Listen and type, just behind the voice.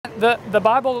the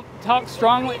Bible talks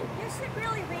strongly. You should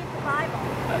really read the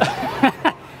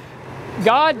Bible.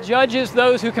 God judges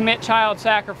those who commit child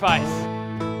sacrifice.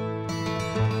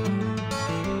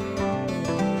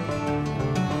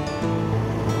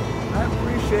 I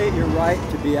appreciate your right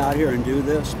to be out here and do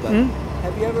this, but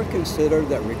have you ever considered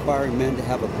that requiring men to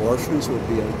have abortions would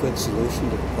be a good solution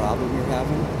to the problem you're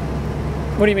having?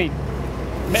 What do you mean?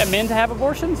 Men to have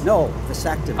abortions? No,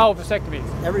 vasectomy. Oh, vasectomies.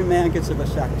 Every man gets a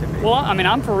vasectomy. Well, I mean,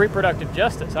 I'm for reproductive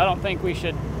justice. I don't think we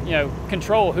should,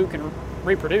 control who can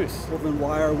reproduce. Well, then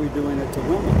why are we doing it to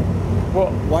women?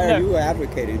 Well, why are you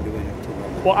advocating doing it to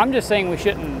women? Well, I'm just saying we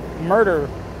shouldn't murder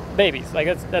babies. Like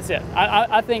that's it.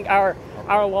 I think our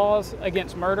laws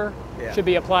against murder should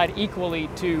be applied equally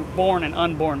to born and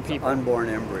unborn people. Unborn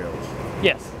embryos.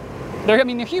 Yes, they're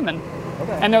human,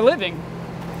 and they're living.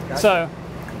 Gotcha. So,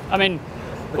 I mean,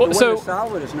 but the way to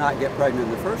solve it is not get pregnant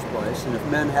in the first place, and if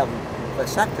men have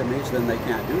vasectomies, then they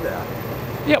can't do that.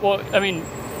 Yeah, well, I mean,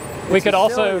 we could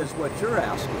also. Silly is what you're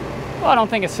asking. Well, I don't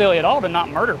think it's silly at all to not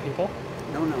murder people.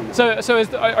 No. So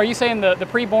are you saying the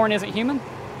preborn isn't human?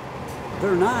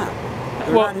 They're not.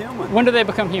 They're not human. When do they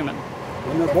become human?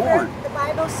 When they're born. The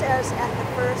Bible says at the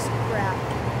first breath.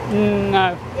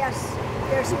 No. Yes.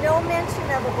 There's no mention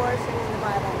of abortion in the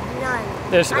Bible.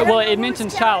 None. Well, it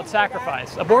mentions child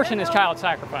sacrifice. Abortion is child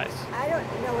sacrifice. I don't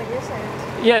know. It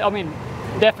isn't. Yeah, I mean,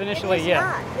 definitionally, yeah.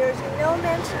 Not. There's no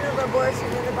mention of abortion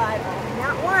in the Bible.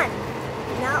 Not one.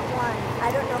 Not one.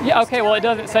 I don't know. Yeah. Okay. Well, it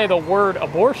doesn't say the word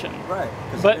abortion. Right.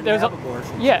 But there's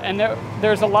and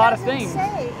there's a lot of things. It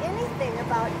doesn't say anything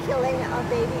about killing a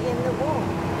baby in the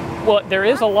womb. Well, there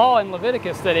is a law in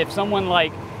Leviticus that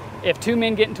if two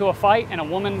men get into a fight and a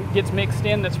woman gets mixed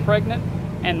in that's pregnant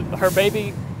and her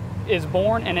baby is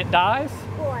born and it dies,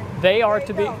 they are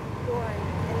to be born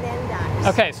and then dies.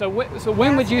 Okay, so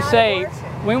when would you say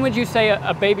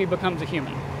a baby becomes a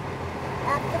human?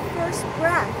 At the first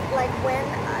breath, like when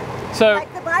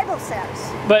like the Bible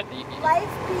says. But life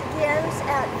begins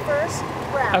at first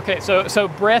breath. Okay, so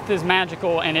breath is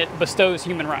magical and it bestows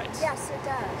human rights. Yes, it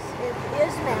does. It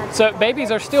is magical. So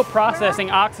babies are still processing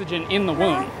oxygen in the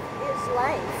womb. Breath is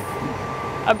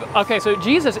life. Okay, so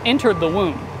Jesus entered the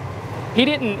womb. He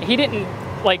didn't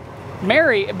like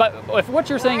Mary, but if what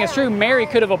you're saying is true, Mary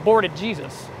could have aborted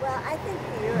Jesus. Well, I think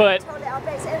you're totally off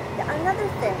base. And another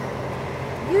thing,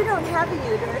 you don't have a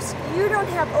uterus, you don't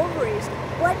have ovaries.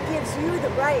 What gives you the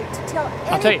right to tell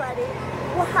anybody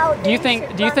how they should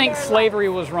run Do you think their slavery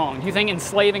life? was wrong? Do you think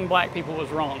enslaving black people was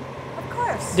wrong? Of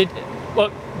course. Do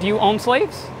you own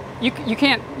slaves? You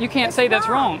can't say that's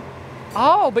wrong.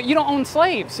 Oh, but you don't own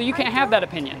slaves, so you can't have that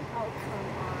opinion. Oh,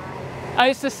 come on.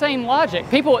 It's the same logic.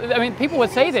 People would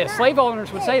say this. Slave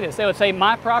owners would say this. They would say,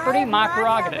 my property, my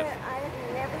prerogative. I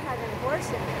have never had an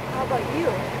abortion. How about you?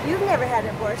 You've never had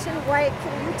an abortion. Why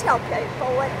can you tell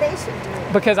people what they should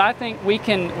do? Because I think we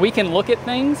can look at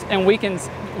things and we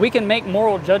can make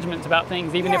moral judgments about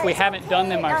things even if we haven't done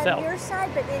them ourselves. On your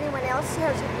side, but anyone else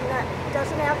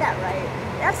doesn't have that right.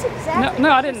 That's exactly.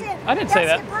 No, I didn't say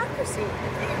that. That's hypocrisy.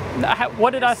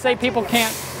 What did I say? People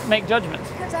can't make judgments.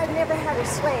 Because I've never had a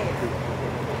slave.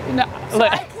 No, so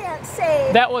I can't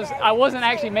say I wasn't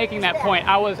actually making that point.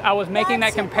 I was making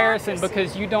that comparison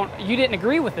because you didn't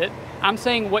agree with it. I'm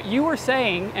saying what you were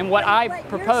saying and what I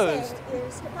proposed. What you're saying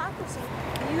is hypocrisy.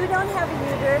 You don't have a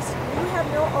uterus. You have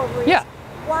no ovaries. Yeah.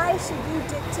 Why should you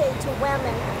dictate to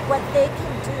women what they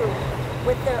can do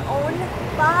with their own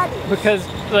bodies? Because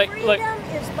freedom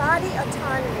is body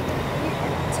autonomy.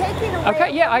 Taking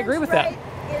away I agree with that.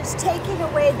 Is taking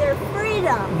away their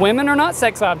freedom. Women are not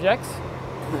sex objects.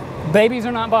 Babies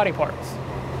are not body parts.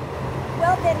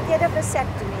 Well, then get a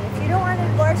vasectomy. If you don't want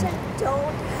an abortion,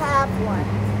 don't have one.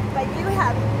 But you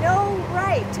have no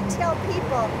right to tell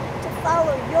people to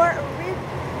follow your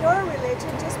religion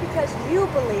just because you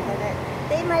believe in it.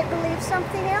 They might believe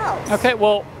something else. Okay,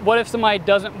 well, what if somebody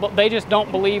doesn't? They just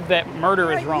don't believe that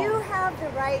murder is wrong. You have the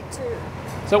right to.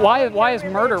 So why is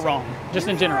murder wrong, just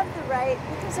in general? You have the right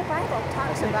because the Bible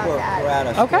talks about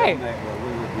that. Okay.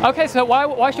 Okay, so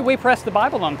why should we press the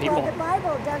Bible on people? Well, the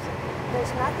Bible doesn't.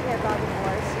 There's nothing about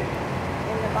abortion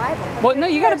in the Bible. Well, no,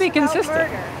 you got to be consistent.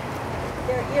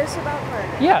 There is about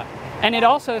murder. Yeah, and it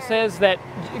also says that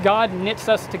God knits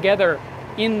us together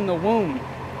in the womb.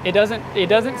 It doesn't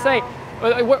say.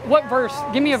 What verse?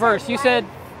 Give me a verse. You said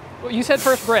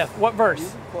first breath. What verse? Are you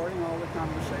recording all the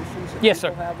conversations that yes,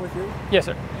 people sir. have with you? Yes,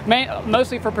 sir.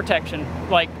 Mostly for protection,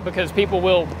 because people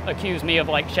will accuse me of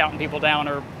shouting people down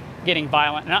or getting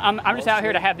violent. And I'm just out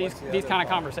here to have these kind of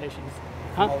conversations.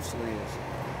 Huh? Mostly is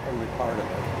only part of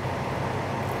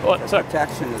it. Well, so,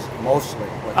 protection is mostly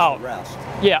what's the rest.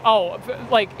 Yeah. Oh,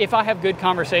 like if I have good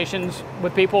conversations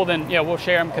with people, then yeah, we'll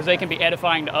share them because they can be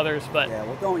edifying to others. But yeah,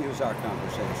 well, don't use our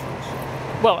conversations.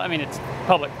 Well, I mean, it's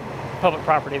public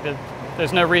property.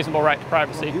 There's no reasonable right to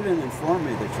privacy. Well, you didn't inform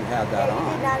me that you had that on.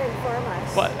 You did not inform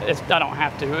us. Well, I don't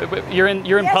have to. You're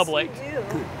in public. Yes,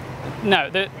 you do. No,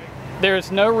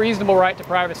 there's no reasonable right to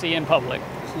privacy in public.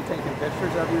 Is he taking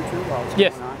pictures of you too while it's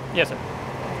Yes. going on? Yes, sir.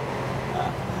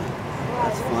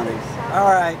 That's funny.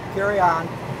 All right, carry on.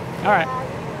 All right.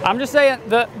 I'm just saying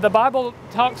the Bible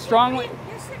talks strongly. You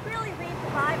should really read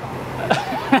the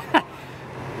Bible.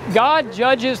 God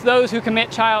judges those who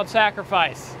commit child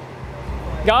sacrifice.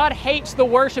 God hates the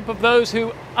worship of those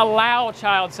who allow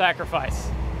child sacrifice.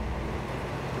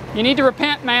 You need to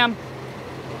repent, ma'am.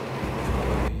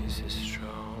 As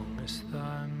strong as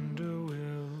thunder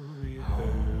will be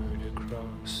heard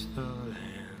across the land,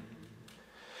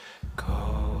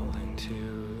 calling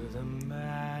to the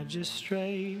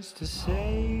magistrates to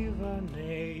save our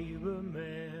neighbor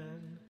man.